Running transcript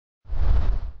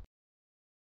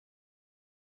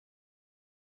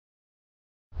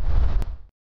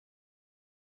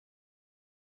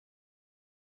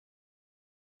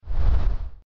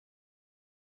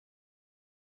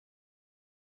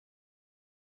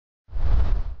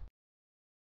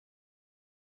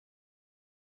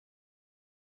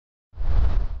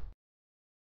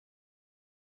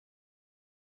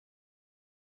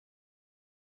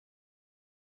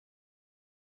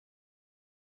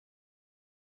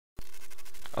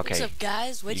Okay. What's up,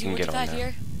 guys? What do you got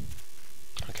here?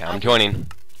 Okay, I'm joining.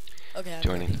 Okay, I'm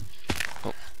Joining. ready.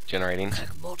 Oh, generating. Click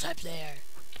multiplayer.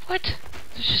 What?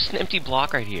 There's just an empty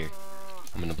block right here.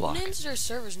 I'm in the block. Who names their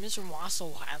servers Mr. Wassel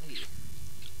Wiley?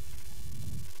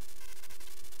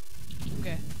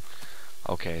 Okay.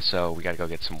 Okay, so we gotta go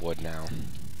get some wood now.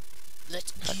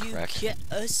 Let's correct? get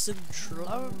us some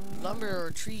lumber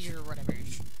or trees or whatever.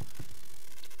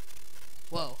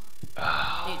 Whoa.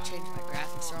 I need to change my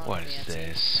graphics. They're all What is fancy.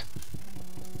 this?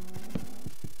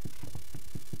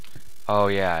 Oh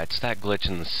yeah, it's that glitch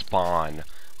in the spawn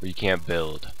where you can't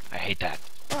build. I hate that.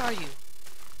 Where are you?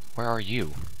 Where are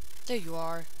you? There you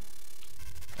are.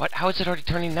 What? How is it already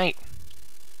turning night?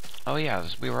 Oh yeah,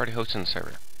 we were already hosting the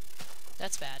server.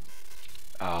 That's bad.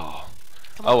 Oh.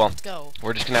 Come on, Oh well. let's go.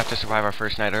 We're just gonna have to survive our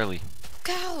first night early.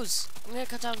 Cows! I'm gonna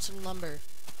cut down some lumber.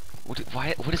 What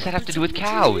does that have to do with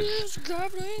cows? Some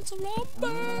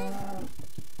lumber.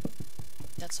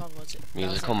 That song was it?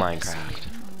 Musical Minecraft.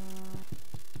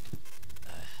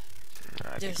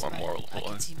 I think one more will I pull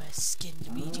can it. see my skin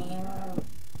meaty.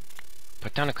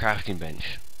 Put down a crafting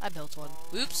bench. I built one.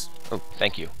 Oops. Oh,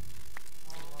 thank you.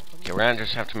 Okay, we're gonna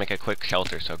just have to make a quick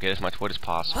shelter, so get as much wood as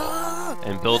possible.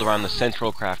 And build around the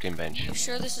central crafting bench. You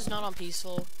sure this is not on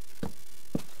peaceful?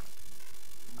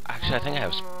 Actually, I think I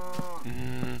have...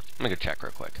 let me go check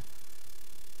real quick.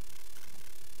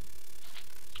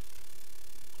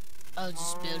 I'll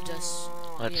just build us.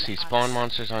 Let's see, spawn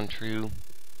monsters on true.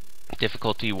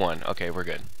 Difficulty 1. Okay, we're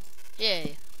good.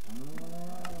 Yay.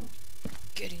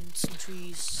 Getting some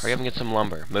trees. Hurry up and get some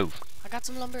lumber. Move. I got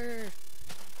some lumber.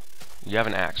 You have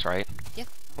an axe, right? Yep.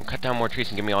 Well, cut down more trees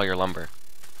and give me all your lumber.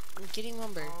 I'm getting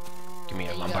lumber. Give me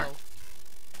your lumber.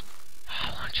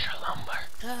 I want your lumber.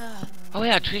 Ah. Oh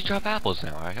yeah, trees drop apples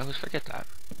now. I always forget that.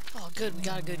 Oh, good. We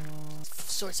got a good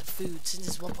source of food since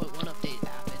this 1.1 update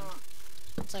happened.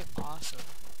 It's like awesome.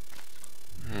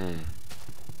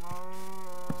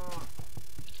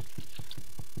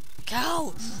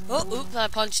 Cow! Oh, oops, I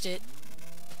punched it.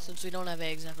 Since we don't have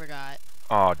eggs, I forgot.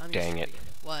 Oh, dang it.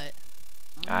 What?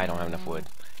 I don't have enough wood.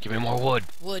 Give me more wood.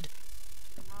 Wood.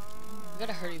 We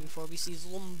gotta hurry before we see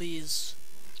zombies.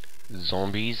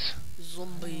 Zombies?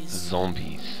 Zombies.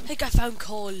 Zombies. Hey, I found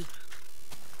coal.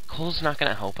 Coal's not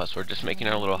gonna help us. We're just making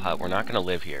our little hut. We're not gonna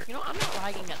live here. You know, I'm not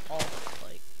lagging at all.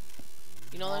 Like,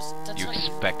 you know, that's You not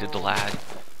even... expected to lag?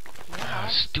 Yeah. Ah,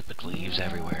 stupid leaves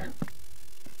everywhere.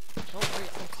 Don't worry,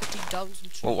 I'm cooking down some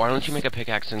trees. Well, why don't you make a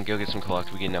pickaxe and go get some coal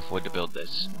after we get enough wood to build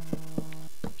this?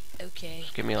 Okay.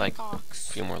 Just give me like a Blocks.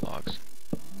 few more logs.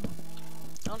 I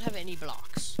don't have any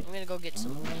blocks. I'm gonna go get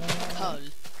some coal.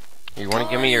 You want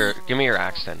to give me your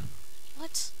axe then?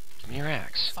 What? Give me your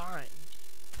axe. Fine.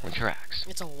 What's your axe?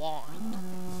 It's a wand.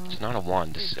 It's not a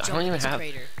wand. This is, I Jump don't even into the have.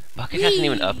 crater. Bucket hasn't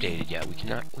even updated yet.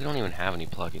 We don't even have any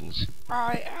plugins.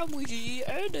 I am witty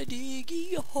and a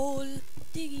diggy hole.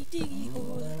 Diggy, diggy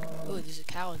hole. Oh, there's a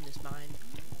cow in this mine.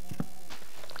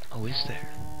 Oh, is there?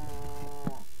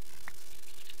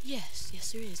 Yes,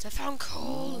 yes there is. I found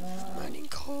coal. Mining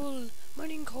coal.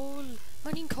 Mining coal.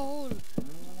 Mining coal.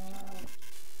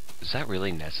 Is that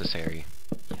really necessary?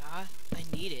 Yeah, I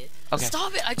need it. Okay.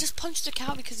 Stop it! I just punched a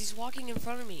cow because he's walking in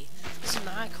front of me. This is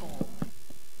my coal.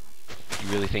 You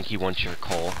really think he wants your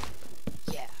coal?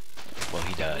 Yeah. Well, he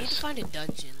I need to does. find a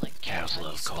dungeon. Like, Cows how you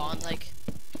love spawn, coal. like,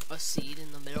 a seed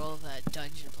in the middle of that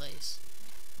dungeon place.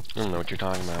 I don't know what you're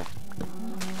talking about.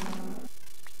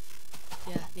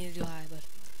 Yeah, neither do I, but...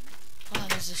 Oh,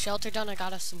 there's a shelter done. I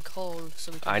got us some coal,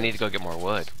 so we can... I need to go get more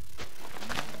wood.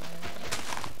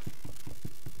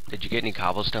 Did you get any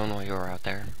cobblestone while you were out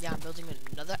there? Yeah, I'm building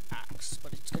another axe,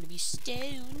 but it's gonna be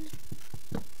stone.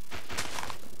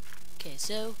 Okay,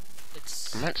 so...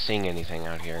 Let's... I'm not seeing anything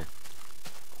out here.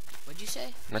 What'd you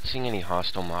say? I'm not seeing any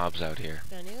hostile mobs out here.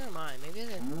 Yeah, neither am I. Maybe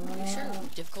they're... Are you sure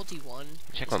difficulty 1?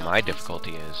 Check is what not my hostile?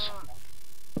 difficulty is.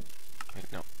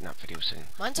 Wait, no, not video setting.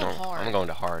 Mine's No, on hard. I'm going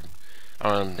to hard. I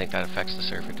don't think that affects the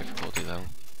server difficulty though.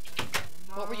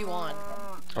 What were you on?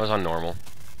 I was on normal.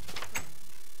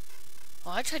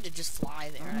 Oh, I tried to just fly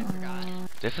there and I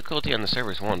forgot. Difficulty on the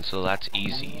server is 1, so that's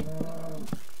easy.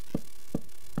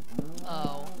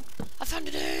 Oh. I found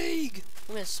an egg!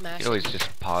 I'm gonna You smash could always it.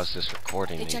 just pause this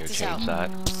recording Hey, and check go this change out.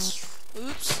 that.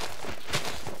 Oops.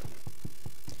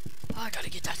 Oh, I gotta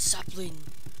get that sapling.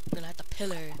 I'm gonna have to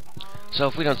pillar. So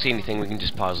if we don't see anything, we can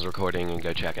just pause the recording and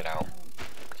go check it out.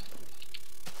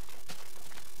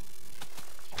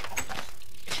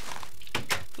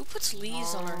 Who puts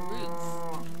leaves on our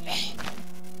roof?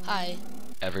 Hi.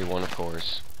 Everyone, of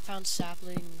course. Found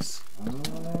saplings.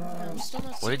 Found I'm still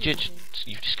not What seeing did you... anything.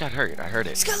 You just got hurt. I heard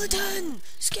it. Skeleton!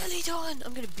 Skeleton!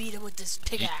 I'm gonna beat him with this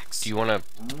pickaxe. Do you want to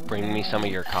bring me some of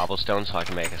your cobblestone so I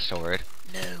can make a sword?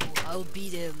 No, I'll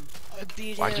beat him. I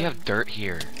beat him. Why'd you have dirt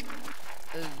here?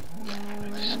 Oh,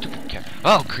 yeah. Stupid cat.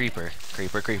 Oh, creeper.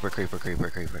 Creeper, creeper, creeper, creeper,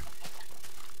 creeper.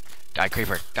 Die,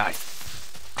 creeper. Die.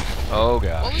 Oh,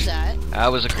 gosh. What was that?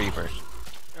 That was a creeper.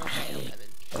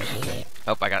 Okay,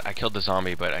 Oh, I killed the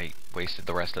zombie, but I wasted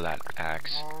the rest of that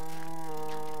axe.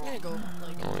 I'm gonna go,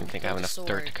 like, I don't even think I have enough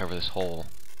dirt to cover this hole.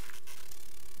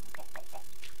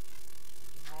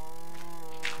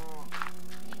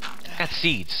 I got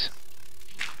seeds.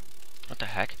 What the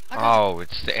heck? Oh,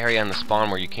 it's the area on the spawn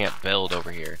where you can't build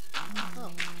over here.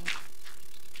 Oh.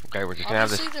 Okay, we're just gonna have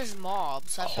this there's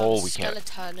mobs. I hole found a we can't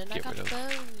skeleton and I get got rid of.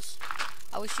 bones.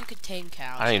 I wish you could tame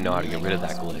cows. I don't even know how to get rid of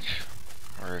that glitch.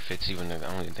 Or if it's even, I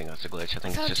don't even think that's a glitch. I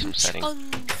think it's just some setting.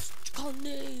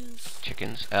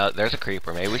 Chickens. There's a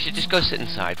creeper. Maybe we should just go sit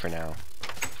inside for now.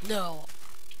 No.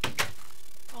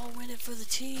 I'll win it for the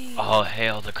team. Oh,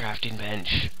 hail the crafting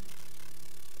bench.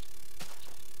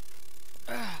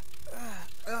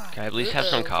 Can I at least have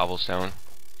some cobblestone?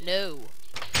 No.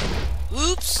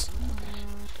 Oops.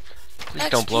 Please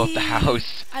don't blow up the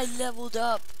house. I leveled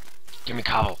up. Give me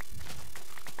cobble.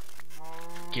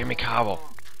 Give me cobble.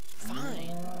 Fine.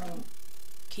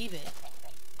 Keep it.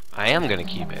 I am gonna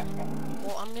keep it.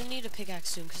 Well, I'm gonna need a pickaxe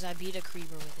soon because I beat a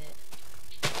creeper with it.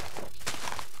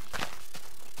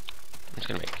 I'm just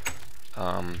gonna make.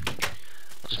 I'll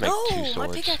just make 2 swords. My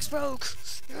pickaxe broke.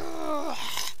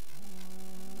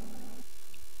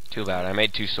 Too bad. I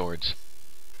made 2 swords.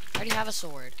 I already have a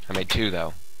sword. I made 2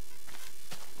 though.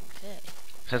 Okay.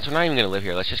 Since we're not even gonna live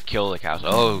here, let's just kill the cows.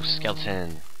 Oh,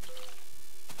 skeleton.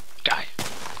 Die.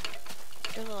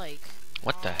 I'm gonna like.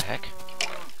 What the heck?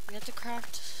 We have to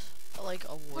craft like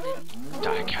a wooden.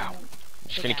 Die, cow. I'm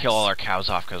just gonna kill all our cows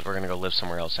off because we're gonna go live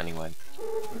somewhere else anyway.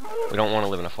 We don't want to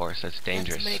live in a forest. That's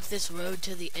dangerous. Let's make this road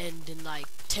to the end in like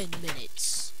 10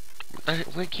 minutes.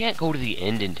 We can't go to the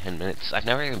end in 10 minutes. I've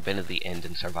never even been to the end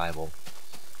in survival.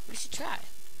 We should try.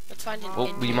 Let's find an Well,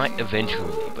 end. we might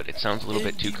eventually, but it sounds a little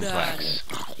bit too complex.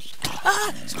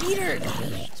 Ah! Speeder!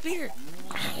 Speeder!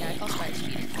 Yeah, I call Spider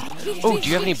Speeder. Oh, do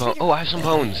you have any bones? Oh, I have some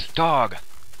bones. Dog.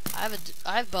 I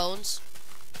have bones.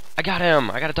 I got him.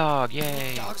 I got a dog.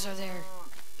 Yay. Dogs are there.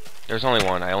 There's only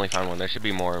one. I only found one. There should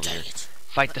be more over Dang here. it.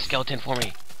 Fight the skeleton for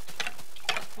me.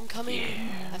 I'm coming.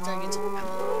 Yeah. After I get some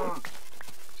ammo.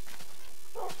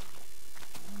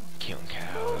 Killing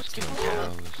cows. Killing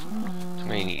cows.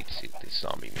 Somebody needs this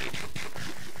zombie meat.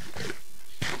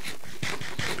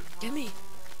 Gimme.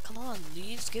 Come on,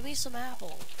 leaves. Give me some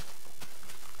apple.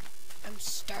 I'm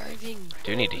starving.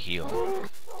 Do need to heal.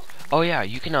 Oh yeah,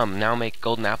 you can now make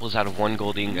golden apples out of 1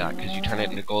 gold ingot because you turn it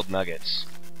into gold nuggets.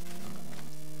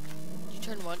 You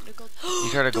turn what into gold?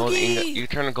 You turn a gold ingot. You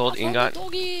turn a gold ingot.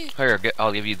 Doggy. Here,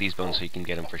 I'll give you these bones so you can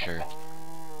get them for sure.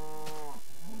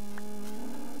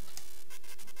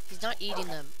 He's not eating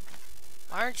them.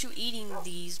 Why aren't you eating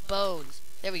these bones?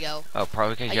 There we go. Oh,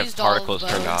 probably because I you have used all of particles the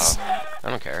turned bones. off. I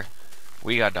don't care.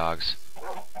 We got dogs.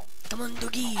 Come on,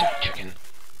 doggy. Chicken.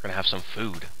 We're gonna have some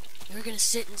food. We're gonna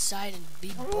sit inside and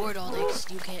be bored all day because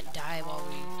you can't die while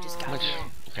we just got here.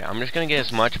 Okay, I'm just gonna get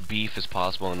as much beef as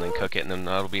possible and then cook it, and then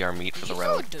that'll be our meat for the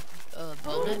road. Did you throw a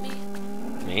bone at me?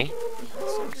 Me?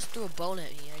 Someone just threw a bone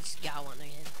at me. I just got one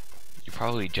again. You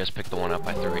probably just picked the one up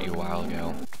I threw at you a while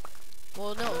ago.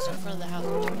 Well, no, it's in front of the house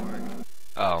which I work.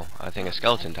 Oh, I think a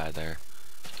skeleton died there.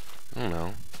 I don't know.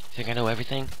 You think I know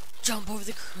everything? Jump over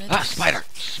the crevice. Ah, spider!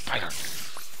 Spider!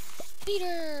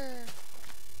 Peter!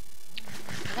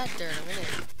 I got dirt. I'm gonna.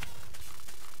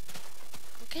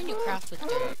 What can you craft with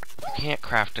dirt? You can't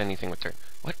craft anything with dirt.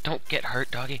 What? Don't get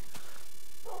hurt, doggy.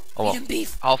 Oh, well, Feed him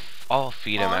beef. I'll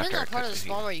feed him I'm after. in that part of the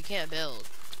spawn where you can't build.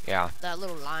 Yeah. That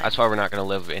little line. That's why we're not gonna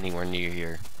live anywhere near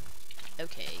here.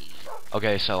 Okay.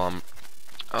 Okay, so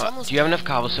do you have enough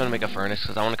cobblestone to make a furnace?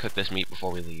 Because I want to cook this meat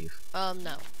before we leave. No.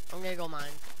 I'm gonna go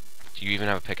mine. Do you even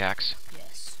have a pickaxe?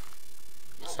 Yes.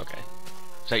 Yes. Okay.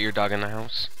 Is that your dog in the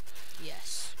house?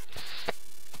 Yes.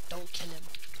 Don't kill him.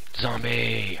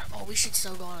 Zombie! Oh, we should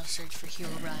still go on a search for Hero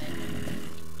Brian.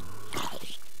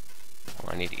 Oh,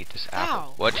 I need to eat this apple.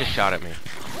 Ow. What just shot at me?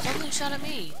 Something shot at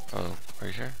me. Oh, are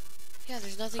you sure? Yeah,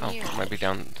 there's nothing Oh, here. it might be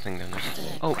down the thing down there. What the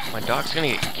heck? Oh, my dog's gonna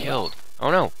get killed.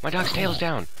 Oh no, my dog's tail's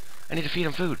down. I need to feed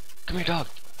him food. Come here, dog.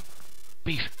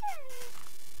 Beef.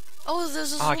 Oh,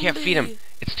 there's a Oh, I can't feed him. zombie.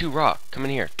 It's too raw. Come in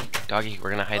here. Doggy,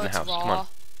 we're gonna hide in the it's house. raw. Come on.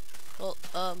 Well,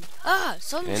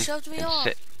 someone In shoved me and off.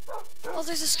 sit. Oh,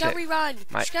 there's a Sit. scurry run.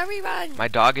 My- Scurry run. My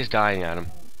dog is dying, Adam.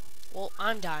 Well,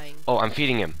 I'm dying. Oh, I'm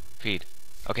feeding him. Feed.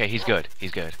 Okay, he's good.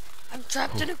 He's good. I'm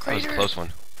trapped in a That was crater. a close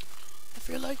one.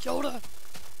 feel like Yoda.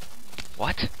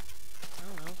 What? I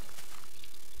don't know.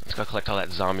 Let's go collect all that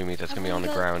zombie meat that's gonna be on the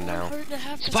ground now.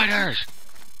 Spiders! Spiders!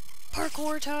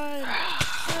 Parkour time!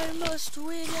 I must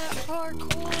win at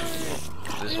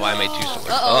parkour! This is why I made 2 swords.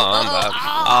 Uh-oh, I'm bad.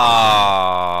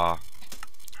 Ah.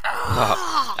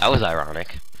 That was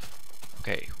ironic.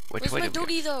 Okay, which Where's way my did we go?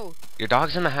 doggy though? Your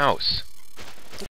dog's in the house.